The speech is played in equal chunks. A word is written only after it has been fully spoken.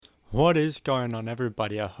What is going on,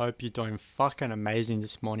 everybody? I hope you're doing fucking amazing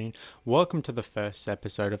this morning. Welcome to the first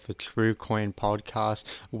episode of the True Coin Podcast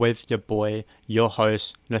with your boy, your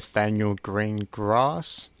host, Nathaniel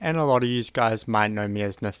Greengrass. And a lot of you guys might know me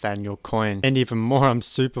as Nathaniel Coin. And even more, I'm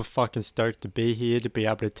super fucking stoked to be here to be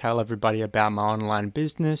able to tell everybody about my online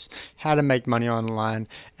business, how to make money online,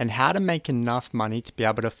 and how to make enough money to be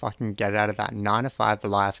able to fucking get out of that 9-to-5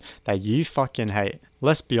 life that you fucking hate.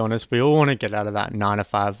 Let's be honest, we all want to get out of that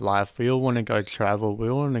 9-to-5 life. We all want to go travel. We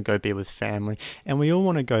all want to go be with family. And we all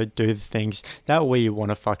want to go do the things that we want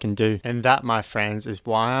to fucking do. And that, my friends, is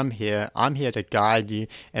why I'm here. I'm here to guide you.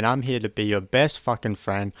 And I'm here to be your best fucking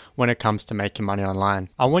friend when it comes to making money online.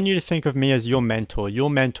 I want you to think of me as your mentor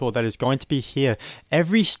that is going to be here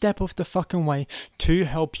every step of the fucking way to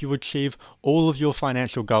help you achieve all of your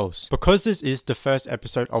financial goals. Because this is the first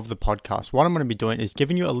episode of the podcast, what I'm going to be doing is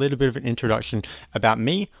giving you a little bit of an introduction about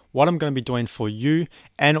me, what I'm going to be doing for you,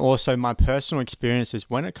 and also my personal experiences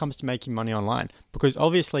when it comes to making money online. Because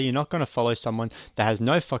obviously you're not going to follow someone that has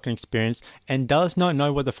no fucking experience and does not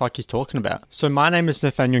know what the fuck he's talking about. So my name is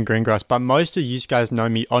Nathaniel Greengrass, but most of you guys know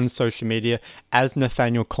me on social media as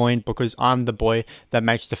Nathaniel Coin because I'm the boy that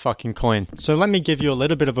makes the fucking coin. So let me give you a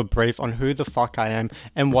little bit of a brief on who the fuck I am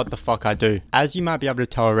and what the fuck I do. As you might be able to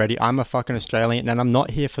tell already, I'm a fucking Australian and I'm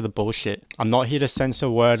not here for the bullshit. I'm not here to censor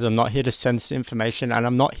words, I'm not here to censor information, and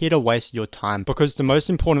I'm not here to waste your time because the most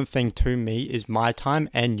important thing to me is my time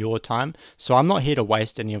and your time. So I'm not here to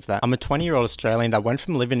waste any of that. I'm a 20-year-old Australian that went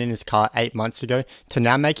from living in his car 8 months ago to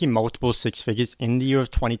now making multiple six figures in the year of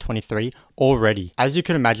 2023 already. As you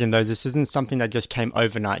can imagine though, this isn't something that just came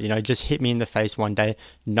overnight, just hit me in the face one day.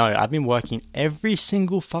 No, I've been working every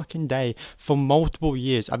single fucking day for multiple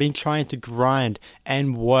years. I've been trying to grind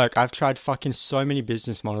and work. I've tried fucking so many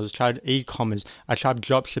business models. I tried e-commerce, I tried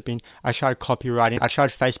drop shipping, I tried copywriting, I tried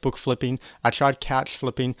Facebook flipping, I tried couch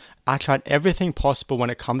flipping, I tried everything possible when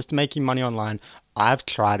it comes to making money online. I've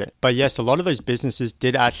tried it. But yes, a lot of those businesses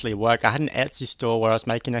did actually work. I had an Etsy store where I was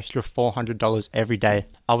making extra $400 every day.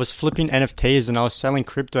 I was flipping NFTs and I was selling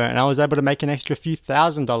crypto and I was able to make an extra few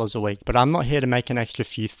 $1,000s a week. But I'm not here to make an extra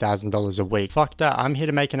few $1,000s a week. Fuck that. I'm here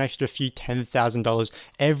to make an extra few $10,000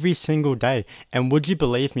 every single day. And would you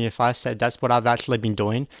believe me if I said that's what I've actually been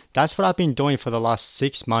doing? That's what I've been doing for the last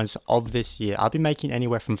 6 months of this year. I've been making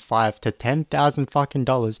anywhere from $5,000 to $10,000 fucking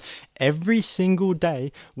dollars every single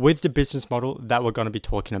day with the business model that we're going to be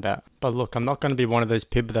talking about. But look, I'm not going to be one of those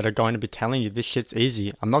people that are going to be telling you this shit's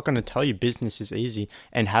easy. I'm not going to tell you business is easy.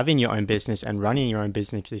 And having your own business and running your own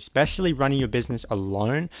business, especially running your business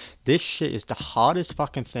alone, this shit is the hardest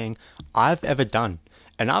fucking thing I've ever done.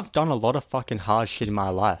 And I've done a lot of fucking hard shit in my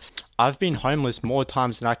life. I've been homeless more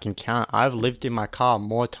times than I can count. I've lived in my car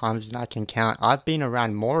more times than I can count. I've been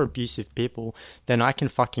around more abusive people than I can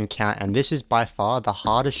fucking count. And this is by far the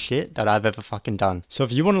hardest shit that I've ever fucking done. So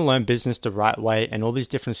if you want to learn business the right way and all these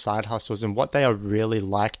different side hustles and what they are really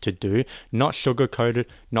like to do, not sugarcoated,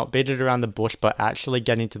 not beat it around the bush, but actually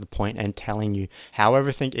getting to the point and telling you how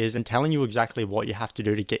everything is and telling you exactly what you have to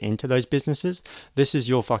do to get into those businesses, this is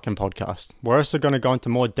your fucking podcast. We're also going to go into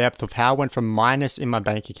more depth of how I went from minus in my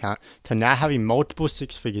bank account to now having multiple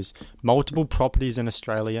six figures, multiple properties in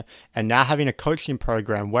Australia, and now having a coaching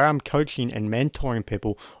program where I'm coaching and mentoring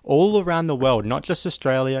people all around the world, not just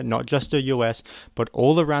Australia, not just the US, but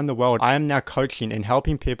all around the world. I am now coaching and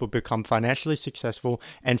helping people become financially successful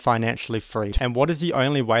and financially free. And what is the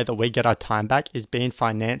only way that we get our time back is being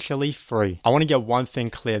financially free. I want to get one thing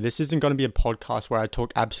clear. This isn't going to be a podcast where I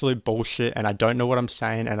talk absolute bullshit and I don't know what I'm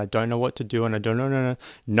saying and I don't know what to do and I don't know.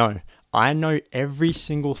 No. I know every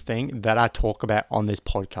single thing that I talk about on this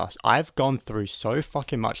podcast. I've gone through so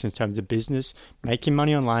fucking much in terms of business, making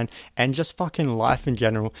money online, and just fucking life in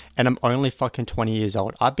general, and I'm only fucking 20 years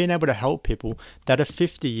old. I've been able to help people that are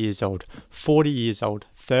 50 years old, 40 years old,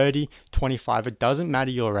 30, 25, it doesn't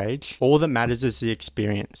matter your age. All that matters is the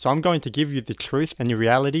experience. So I'm going to give you the truth and the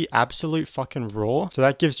reality, absolute fucking raw. So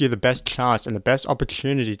that gives you the best chance and the best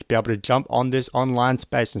opportunity to be able to jump on this online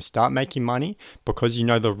space and start making money because you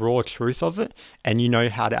know the raw truth of it and you know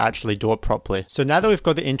how to actually do it properly. So now that we've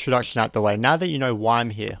got the introduction out the way, now that you know why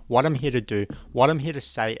I'm here, what I'm here to do, what I'm here to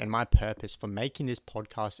say, and my purpose for making this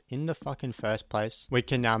podcast in the fucking first place, we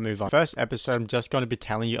can now move on. First episode, I'm just going to be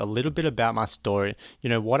telling you a little bit about my story.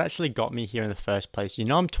 What actually got me here in the first place.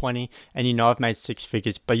 I'm 20 and I've made six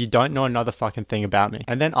figures, but you don't know another fucking thing about me.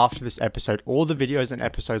 And then after this episode, all the videos and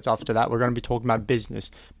episodes after that, we're going to be talking about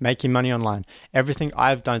business, making money online, everything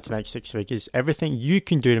I've done to make six figures, everything you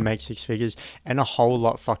can do to make six six figures, and a whole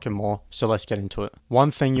lot fucking more. So let's get into it.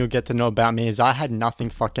 One thing you'll get to know about me is I had nothing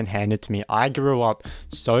fucking handed to me. I grew up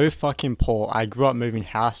so fucking poor. I grew up moving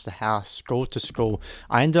house to house, school to school.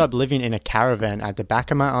 I ended up living in a caravan at the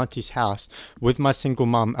back of my auntie's house with my single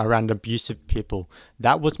mum around abusive people.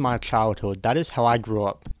 That was my childhood. That is how I grew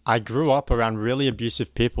up. I grew up around really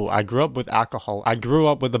abusive people. I grew up with alcohol. I grew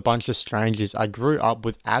up with a bunch of strangers. I grew up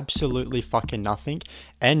with absolutely fucking nothing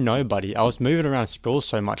and nobody. I was moving around school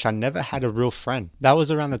so much, I never had a real friend. That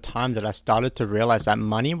was around the time that I started to realize that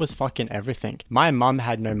money was fucking everything. My mum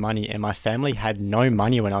had no money and my family had no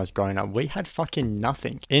money when I was growing up. We had fucking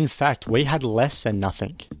nothing. In fact, we had less than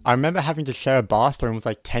nothing. I remember having to share a bathroom with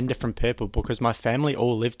like 10 different people because my family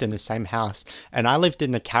all lived in the same house and I lived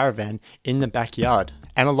in the caravan in the backyard.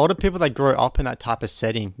 And a lot of people that grow up in that type of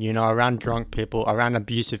setting, you know, around drunk people, around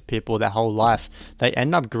abusive people their whole life, they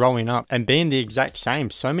end up growing up and being the exact same.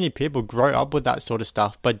 So many people grow up with that sort of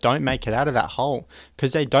stuff, but don't make it out of that hole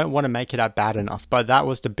because they don't want to make it out bad enough. But that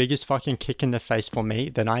was the biggest fucking kick in the face for me,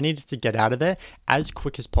 that I needed to get out of there as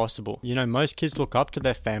quick as possible. You know, most kids look up to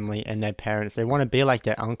their family and their parents. They want to be like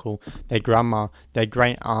their uncle, their grandma, their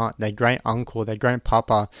great aunt, their great uncle, their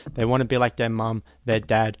grandpapa. They want to be like their mum, their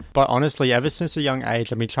dad. But honestly, ever since a young age,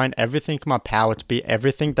 I've been trying everything in my power to be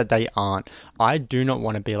everything that they aren't. I do not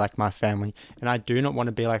want to be like my family, and I do not want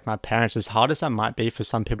to be like my parents. As hard as that might be for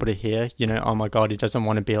some people to hear, you know, oh my god, he doesn't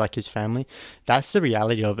want to be like his family. That's the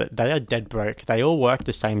reality of it. They are dead broke. They all work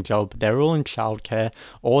the same job. They're all in childcare,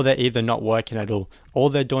 or they're either not working at all, or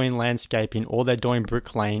they're doing landscaping, or they're doing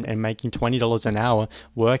bricklaying and making $20 an hour,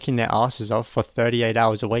 working their asses off for 38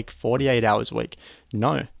 hours a week, 48 hours a week.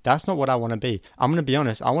 No, that's not what I want to be. I'm going to be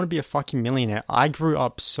honest. I want to be a fucking millionaire. I grew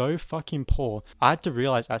up so fucking poor. I had to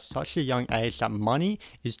realize at such a young age that money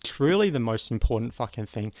is truly the most important fucking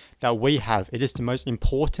thing that we have. It is the most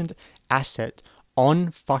important asset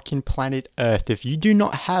on fucking planet Earth. If you do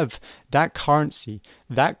not have that currency,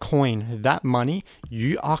 that coin, that money,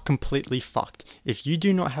 you are completely fucked. If you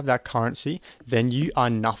do not have that currency, then you are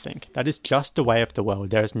nothing. That is just the way of the world.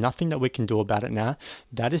 There is nothing that we can do about it now.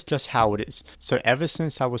 That is just how it is. So ever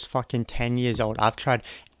since I was fucking 10 years old, I've tried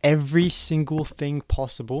every single thing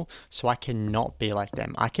possible so I cannot be like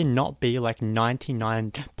them. I cannot be like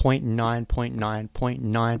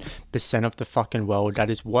 99.9.9.9% of the fucking world that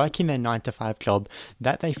is working their 9-to-5 job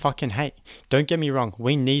that they fucking hate. Don't get me wrong,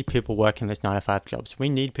 we need people working those 9-to-5 jobs. We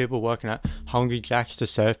need people working at Hungry Jack's to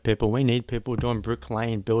serve people. We need people doing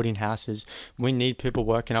bricklaying, building houses. We need people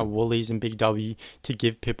working at Woolies and Big W to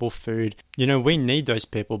give people food. You know, we need those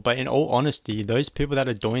people, but in all honesty, those people that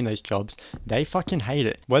are doing those jobs, they fucking hate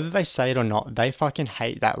it. Whether they say it or not, they fucking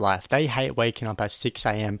hate that life. They hate waking up at 6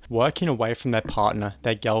 a.m, working away from their partner,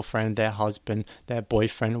 their girlfriend, their husband, their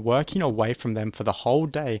boyfriend, working away from them for the whole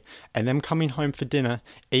day, and them coming home for dinner,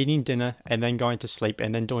 eating dinner, and then going to sleep,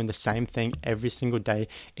 and then doing the same thing every single day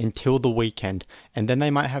until the weekend. And then they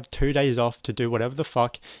might have 2 days off to do whatever the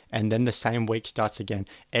fuck, and then the same week starts again.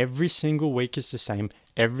 Every single week is the same.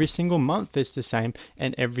 Every single month is the same,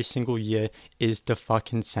 and every single year is the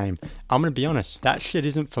fucking same. I'm gonna be honest, that shit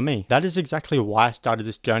isn't for me. That is exactly why I started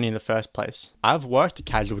this journey in the first place. I've worked a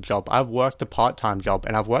casual job, I've worked a part-time job,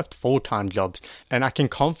 and I've worked full-time jobs, and I can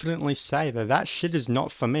confidently say that that shit is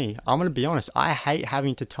not for me. I'm gonna be honest, I hate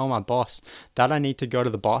having to tell my boss that I need to go to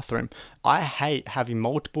the bathroom. I hate having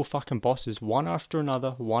multiple fucking bosses, one after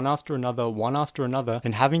another, one after another, one after another,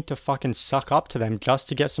 and having to fucking suck up to them just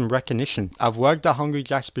to get some recognition. I've worked at Hungry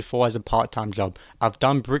Jack's before as a part-time job. I've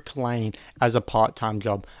done bricklaying as a part-time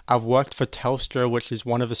job. I've worked for Telstra, which is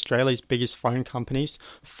one of Australia's biggest phone companies,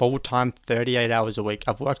 full-time, 38 hours a week.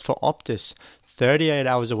 I've worked for Optus, 38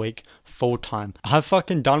 hours a week, full time. I've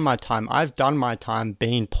fucking done my time. I've done my time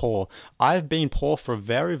being poor. I've been poor for a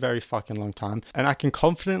very, very fucking long time. And I can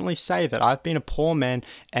confidently say that I've been a poor man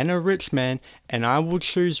and a rich man, and I will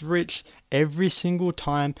choose rich every single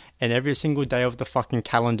time and every single day of the fucking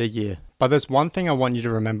calendar year. But there's one thing I want you to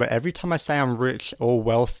remember. Every time I say I'm rich or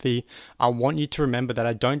wealthy, I want you to remember that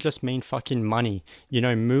I don't just mean fucking money. You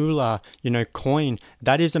know, moolah, you know, coin.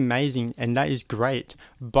 That is amazing and that is great.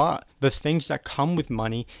 But the things that come with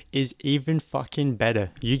money is even fucking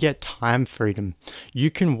better. You get time freedom.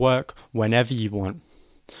 You can work whenever you want,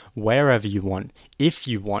 wherever you want, if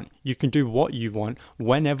you want. You can do what you want,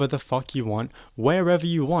 whenever the fuck you want, wherever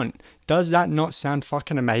you want. Does that not sound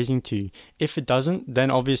fucking amazing to you? If it doesn't,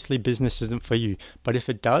 then obviously business isn't for you. But if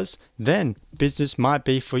it does, then business might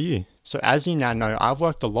be for you. So as you now know, I've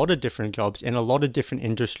worked a lot of different jobs in a lot of different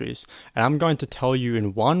industries. And I'm going to tell you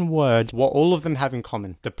in one word what all of them have in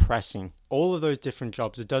common. Depressing. all of those different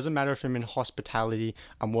jobs. It doesn't matter if I'm in hospitality,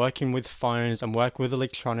 I'm working with phones, I'm working with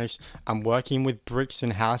electronics, I'm working with bricks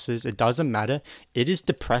and houses. It doesn't matter. It is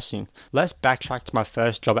depressing. Let's backtrack to my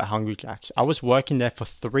first job at Hungry Jack's. I was working there for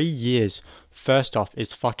 3 years. First off,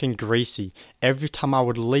 it's fucking greasy. Every time I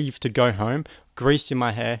would leave to go home, grease in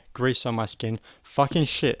my hair, grease on my skin, fucking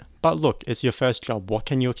shit. But look, it's your first job. What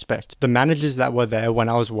can you expect? The managers that were there when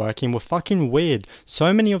I was working were fucking weird.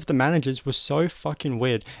 So many of the managers were so fucking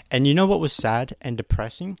weird. And you know what was sad and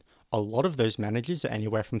depressing? A lot of those managers are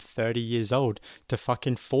anywhere from 30 years old to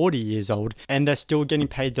fucking 40 years old, and they're still getting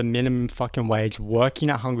paid the minimum fucking wage, working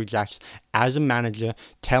at Hungry Jack's as a manager,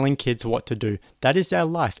 telling kids what to do. That is their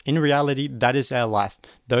life. In reality, that is their life.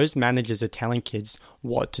 Those managers are telling kids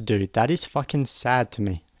what to do. That is fucking sad to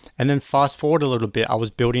me. And then fast forward a little bit, I was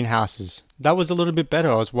building houses. That was a little bit better.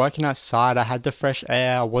 I was working outside, I had the fresh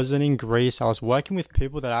air, I wasn't in grease, I was working with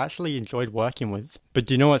people that I actually enjoyed working with. But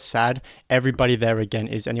do you know what's sad? Everybody there again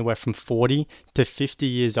is anywhere from 40 to 50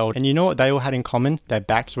 years old. And you know what they all had in common? Their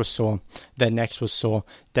backs were sore, their necks were sore.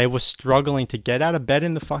 They were struggling to get out of bed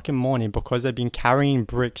in the fucking morning because they've been carrying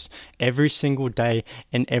bricks every single day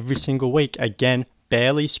and every single week. Again,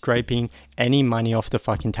 barely scraping any money off the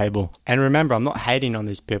fucking table. And remember, I'm not hating on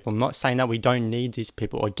these people. I'm not saying that we don't need these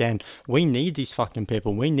people. Again, we need these fucking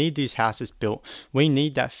people. We need these houses built. We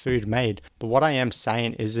need that food made. But what I am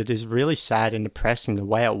saying is it is really sad and depressing the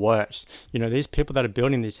way it works. You know, these people that are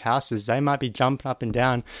building these houses, they might be jumping up and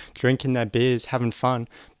down, drinking their beers, having fun.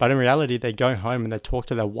 But in reality, they go home and they talk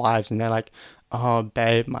to their wives and they're like, oh,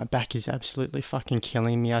 babe, my back is absolutely fucking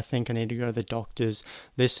killing me. I think I need to go to the doctors,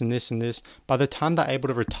 this and this and this. By the time they're able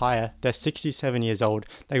to retire, they're 67 years old.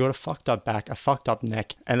 They got a fucked up back, a fucked up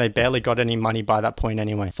neck, and they barely got any money by that point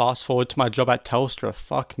anyway. Fast forward to my job at Telstra.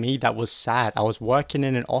 Fuck me, that was sad. I was working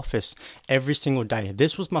in an office every single day.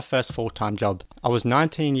 This was my first full-time job. I was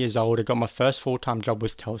 19 years old. I got my first full-time job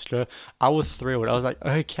with Telstra. I was thrilled. I was like,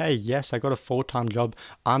 okay, yes, I got a full-time job.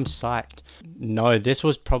 I'm psyched. No, this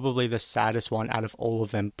was probably the saddest one out of all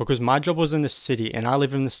of them because my job was in the city and I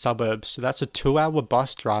live in the suburbs, so that's a 2-hour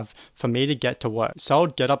bus drive for me to get to work. So I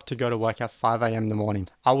would get up to go to work at 5 a.m. in the morning.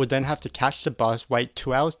 I would then have to catch the bus, wait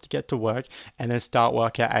 2 hours to get to work, and then start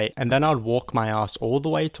work at 8. And then I'd walk my ass all the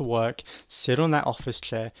way to work, sit on that office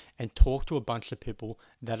chair, and talk to a bunch of people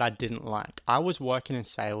that I didn't like. I was working in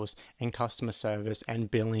sales and customer service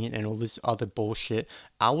and billing and all this other bullshit.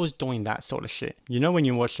 I was doing that sort of shit. You know when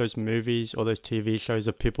you watch those movies or those TV shows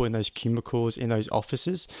of people in those cubicles, in those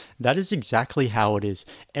offices? That is exactly how it is.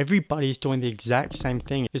 Everybody's doing the exact same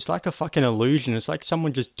thing. It's like a fucking illusion. It's like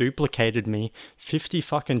someone just duplicated me 50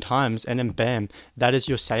 fucking times and then bam, that is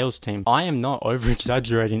your sales team. I am not over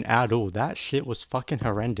exaggerating at all. That shit was fucking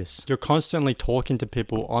horrendous. You're constantly talking to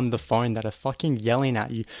people on the phone that are fucking yelling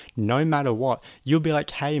at you no matter what. You'll be like,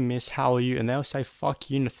 hey miss, how are you? And they'll say,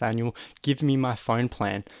 fuck you Nathaniel, give me my phone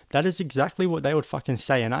plan. That is exactly what they would fucking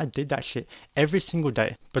say, and I did that shit every single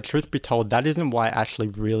day. But truth be told, that isn't why I actually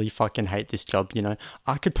really fucking hate this job, you know.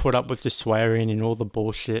 I could put up with the swearing and all the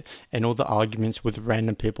bullshit and all the arguments with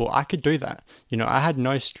random people. I could do that. You know, I had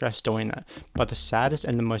no stress doing that. But the saddest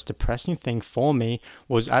and the most depressing thing for me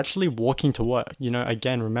was actually walking to work. You know,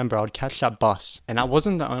 again, remember, I would catch that bus. And I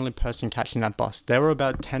wasn't the only person catching that bus. There were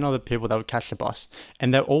about 10 other people that would catch the bus.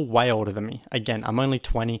 And they're all way older than me. Again, I'm only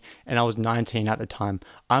 20 and I was 19 at the time.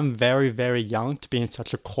 I'm very, very young to be in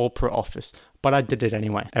such a corporate office. But I did it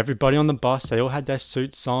anyway. Everybody on the bus, they all had their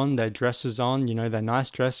suits on, their dresses on, you know, their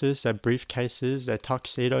nice dresses, their briefcases, their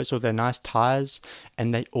tuxedos, or their nice ties,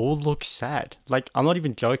 and they all looked sad. Like, I'm not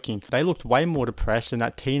even joking. They looked way more depressed than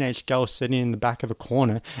that teenage girl sitting in the back of the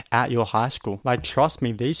corner at your high school. Like, trust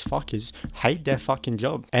me, these fuckers hate their fucking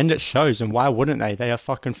job. And it shows, and why wouldn't they? They are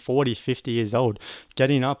fucking 40, 50 years old,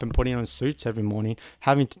 getting up and putting on suits every morning,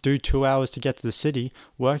 having to do 2 hours to get to the city,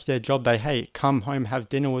 work their job they hate, come home, have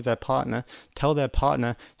dinner with their partner, tell their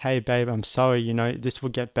partner, hey babe, I'm sorry, you know, this will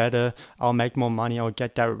get better, I'll make more money, I'll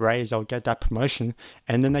get that raise, I'll get that promotion,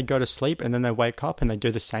 and then they go to sleep and then they wake up and they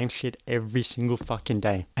do the same shit every single fucking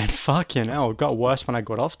day. And fucking hell, it got worse when I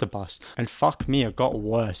got off the bus. And fuck me, it got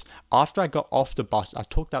worse. After I got off the bus, I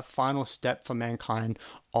took that final step for mankind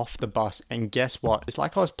off the bus, and guess what? It's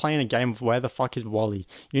like I was playing a game of Where the Fuck is Wally?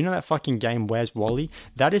 You know that fucking game, Where's Wally?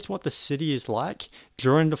 That is what the city is like,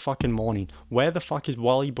 during the fucking morning. Where the fuck is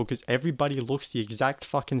Wally? Because everybody looks the exact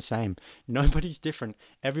fucking same. Nobody's different.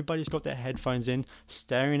 Everybody's got their headphones in,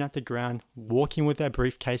 staring at the ground, walking with their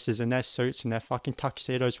briefcases and their suits and their fucking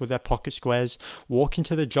tuxedos with their pocket squares, walking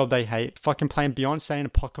to the job they hate, fucking playing Beyonce in a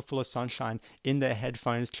pocket full of sunshine in their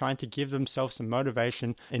headphones, trying to give themselves some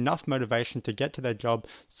motivation, enough motivation to get to their job,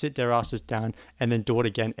 sit their asses down, and then do it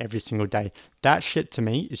again every single day. That shit to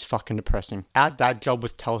me is fucking depressing. At that job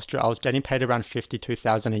with Telstra, I was getting paid around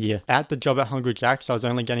 $52,000 a year. At the job at Hungry Jack's, I was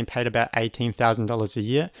only getting paid about $18,000 a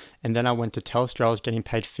year. And then I went to Telstra, I was getting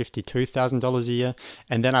paid $52,000 a year.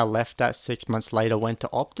 And then I left that 6 months later, went to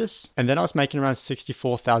Optus. And then I was making around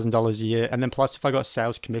 $64,000 a year. And then plus if I got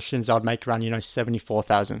sales commissions, I'd make around,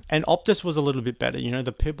 $74,000. And Optus was a little bit better.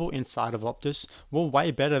 The people inside of Optus were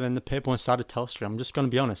way better than the people inside of Telstra. I'm just going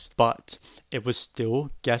to be honest. But it was still,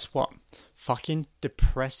 guess what? Fucking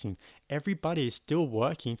depressing. Everybody is still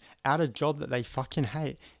working at a job that they fucking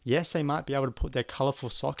hate. Yes, they might be able to put their colorful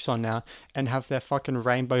socks on now and have their fucking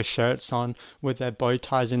rainbow shirts on with their bow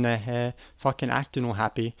ties in their hair, fucking acting all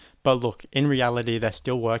happy. But look, in reality, they're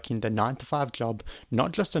still working the 9-to-5 job,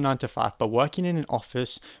 not just a 9-to-5, but working in an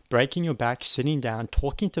office, breaking your back, sitting down,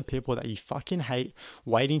 talking to people that you fucking hate,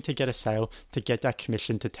 waiting to get a sale, to get that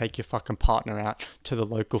commission to take your fucking partner out to the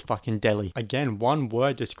local fucking deli. Again, one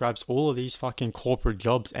word describes all of these fucking corporate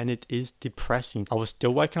jobs, and it is depressing. I was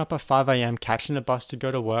still waking up at 5 a.m, catching a bus to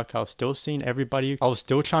go to work. I was still seeing everybody. I was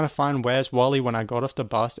still trying to find where's Wally when I got off the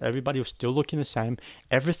bus. Everybody was still looking the same.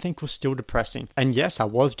 Everything was still depressing. And yes, I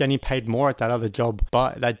was getting paid more at that other job,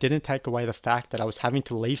 but that didn't take away the fact that I was having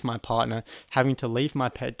to leave my partner, having to leave my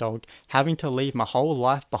pet dog, having to leave my whole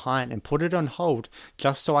life behind and put it on hold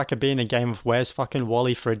just so I could be in a game of Where's Fucking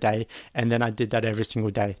Wally for a day, and then I did that every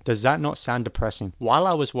single day. Does that not sound depressing? While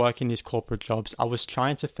I was working these corporate jobs, I was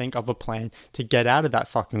trying to think of a plan to get out of that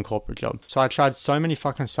fucking corporate job. So I tried so many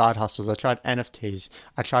fucking side hustles. I tried NFTs,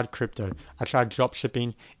 I tried crypto, I tried drop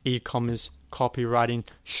shipping, e-commerce, copywriting,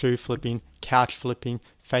 shoe flipping, couch flipping,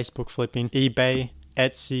 Facebook flipping, eBay,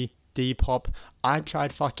 Etsy, Depop. I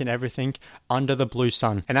tried fucking everything under the blue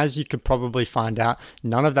sun. And as you could probably find out,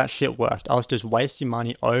 none of that shit worked. I was just wasting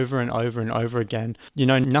money over and over and over again.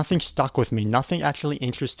 Nothing stuck with me. Nothing actually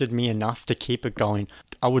interested me enough to keep it going.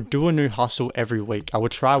 I would do a new hustle every week. I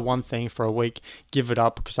would try one thing for a week, give it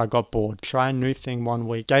up because I got bored. Try a new thing one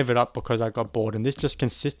week, gave it up because I got bored. And this just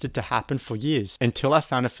consisted to happen for years until I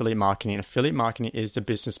found affiliate marketing. Affiliate marketing is the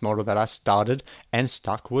business model that I started and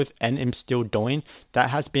stuck with and am still doing that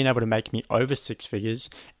has been able to make me over 6 figures,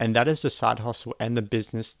 and that is the side hustle and the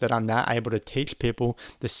business that I'm now able to teach people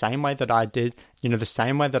the same way that I did, the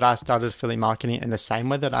same way that I started affiliate marketing and the same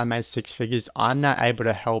way that I made 6 figures. I'm now able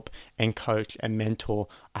to help and coach and mentor.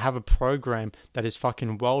 I have a program that is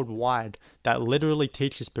fucking worldwide that literally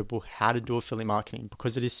teaches people how to do affiliate marketing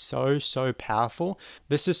because it is so powerful.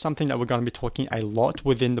 This is something that we're going to be talking a lot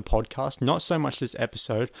within the podcast, not so much this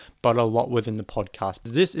episode, but a lot within the podcast.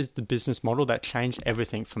 This is the business model that changed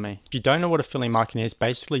everything for me. If you don't know what affiliate marketing is,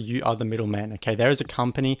 basically you are the middleman, okay? There is a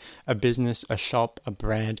company, a business, a shop, a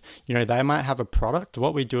brand. They might have a product.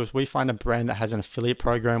 What we do is we find a brand that has an affiliate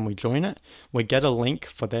program, we join it, we get a link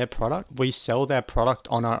for their product, we sell their product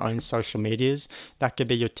on our own social medias. That could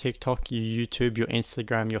be your TikTok, your YouTube, your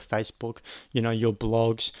Instagram, your Facebook, your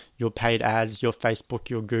blogs, your paid ads, your Facebook,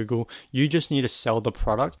 your Google. You just need to sell the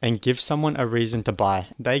product and give someone a reason to buy.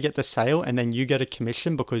 They get the sale and then you get a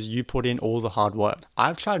commission because you put in all the hard work.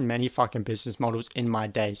 I've tried many fucking business models in my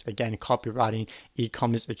days, again, copywriting,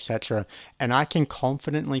 e-commerce, etc. And I can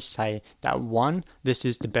confidently say that 1, this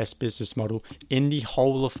is the best business model in the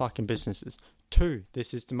whole of fucking businesses. 2,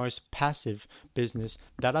 this is the most passive business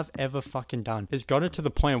that I've ever fucking done. It's gotten to the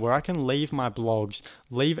point where I can leave my blogs,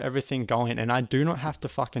 leave everything going, and I do not have to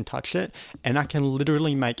fucking touch it. And I can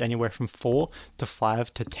literally make anywhere from $4,000 to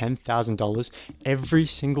 $5,000 to $10,000 every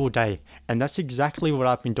single day. And that's exactly what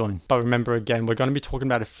I've been doing. But remember, again, we're going to be talking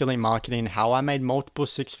about affiliate marketing, how I made multiple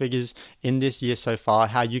 6 figures in this year so far,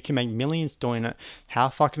 how you can make millions doing it, how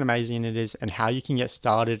fucking amazing it is, and how you can get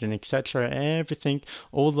started and etc. Everything,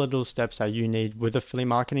 all the little steps that you need with affiliate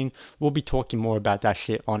marketing. We'll be talking more about that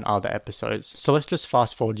shit on other episodes. So let's just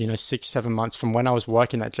fast forward, 6-7 months from when I was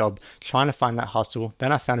working that job, trying to find that hustle.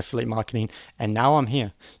 Then I found affiliate marketing and now I'm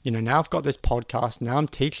here. Now I've got this podcast. Now I'm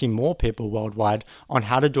teaching more people worldwide on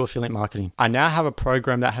how to do affiliate marketing. I now have a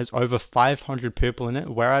program that has over 500 people in it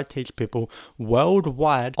where I teach people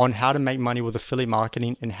worldwide on how to make money with affiliate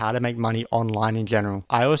marketing and how to make money online in general.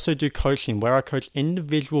 I also do coaching where I coach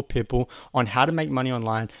individual people on how to make money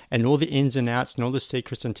online and all the ins and outs and all the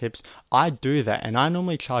secrets and tips, I do that, and I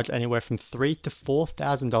normally charge anywhere from $3,000 to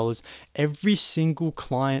 $4,000 every single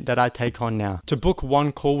client that I take on now. To book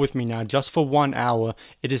one call with me now, just for 1 hour,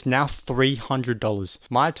 it is now $300.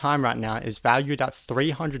 My time right now is valued at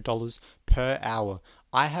 $300 per hour.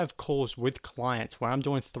 I have calls with clients where I'm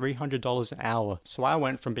doing $300 an hour. So I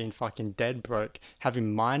went from being fucking dead broke,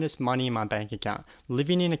 having minus money in my bank account,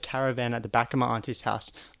 living in a caravan at the back of my auntie's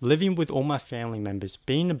house, living with all my family members,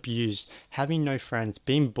 being abused, having no friends,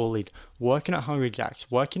 being bullied, working at Hungry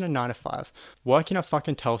Jack's, working a 9 to 5, working at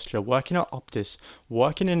fucking Telstra, working at Optus,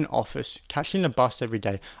 working in an office, catching a bus every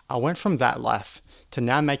day. I went from that life to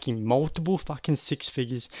now making multiple fucking six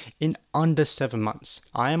figures in under 7 months.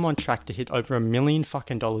 I am on track to hit over $1 million fucking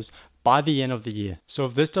dollars by the end of the year. So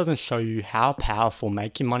if this doesn't show you how powerful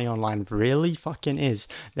making money online really fucking is,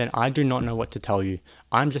 then I do not know what to tell you.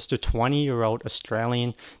 I'm just a 20-year-old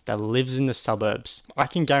Australian that lives in the suburbs. I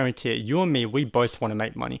can guarantee it, you and me, we both want to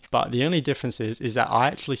make money. But the only difference is that I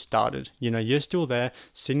actually started. You know, you're still there,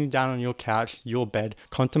 sitting down on your couch, your bed,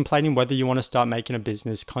 contemplating whether you want to start making a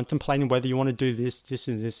business, contemplating whether you want to do this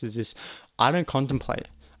and this. I don't contemplate.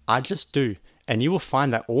 I just do. And you will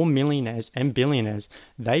find that all millionaires and billionaires,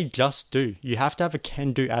 they just do. You have to have a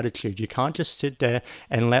can-do attitude. You can't just sit there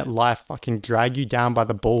and let life fucking drag you down by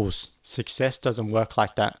the balls. Success doesn't work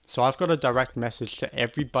like that. So I've got a direct message to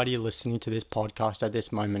everybody listening to this podcast at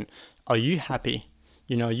this moment. Are you happy?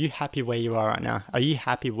 You know, are you happy where you are right now? Are you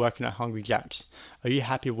happy working at Hungry Jack's? Are you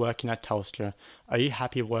happy working at Telstra? Are you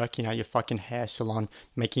happy working at your fucking hair salon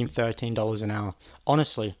making $13 an hour?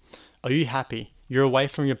 Honestly, are you happy? You're away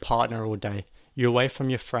from your partner all day. You're away from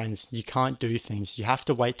your friends. You can't do things. You have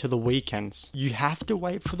to wait till the weekends. You have to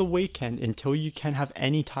wait for the weekend until you can have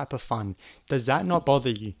any type of fun. Does that not bother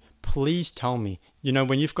you? Please tell me. You know,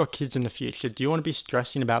 when you've got kids in the future, do you want to be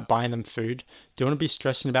stressing about buying them food? Do you want to be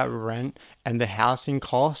stressing about rent and the housing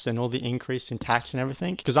costs and all the increase in tax and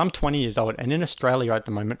everything? Because I'm 20 years old, and in Australia at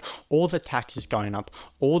the moment, all the tax is going up,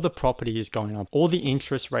 all the property is going up, all the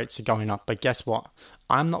interest rates are going up. But guess what?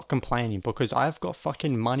 I'm not complaining because I've got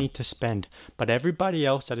fucking money to spend. But everybody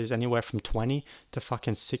else that is anywhere from 20 to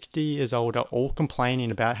fucking 60 years old are all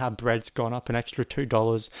complaining about how bread's gone up an extra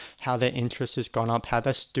 $2, how their interest has gone up, how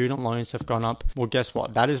their student loans have gone up. Well, guess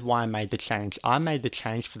what? That is why I made the change. I made the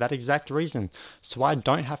change for that exact reason. So I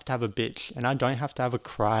don't have to have a bitch and I don't have to have a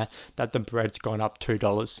cry that the bread's gone up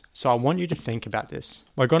 $2. So I want you to think about this.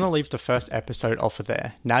 We're going to leave the first episode off of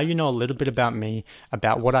there. Now you know a little bit about me,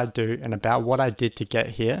 about what I do, and about what I did to get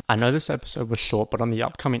here. I know this episode was short, but on the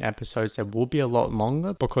upcoming episodes, there will be a lot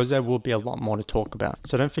longer because there will be a lot more to talk about.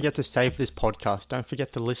 So don't forget to save this podcast. Don't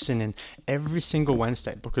forget to listen in every single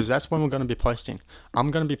Wednesday because that's when we're going to be posting. I'm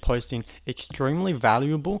going to be posting extremely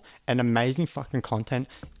valuable and amazing fucking content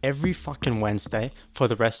every fucking Wednesday for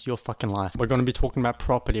the rest of your fucking life. We're going to be talking about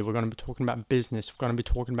property. We're going to be talking about business. We're going to be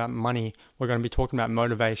talking about money. We're going to be talking about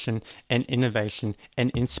motivation and innovation and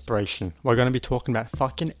inspiration. We're going to be talking about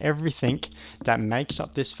fucking everything that makes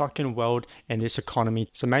up this fucking world and this economy.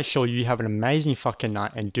 So make sure you have an amazing fucking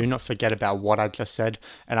night and do not forget about what I just said.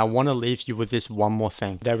 And I want to leave you with this one more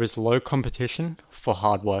thing. There is low competition for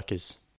hard workers.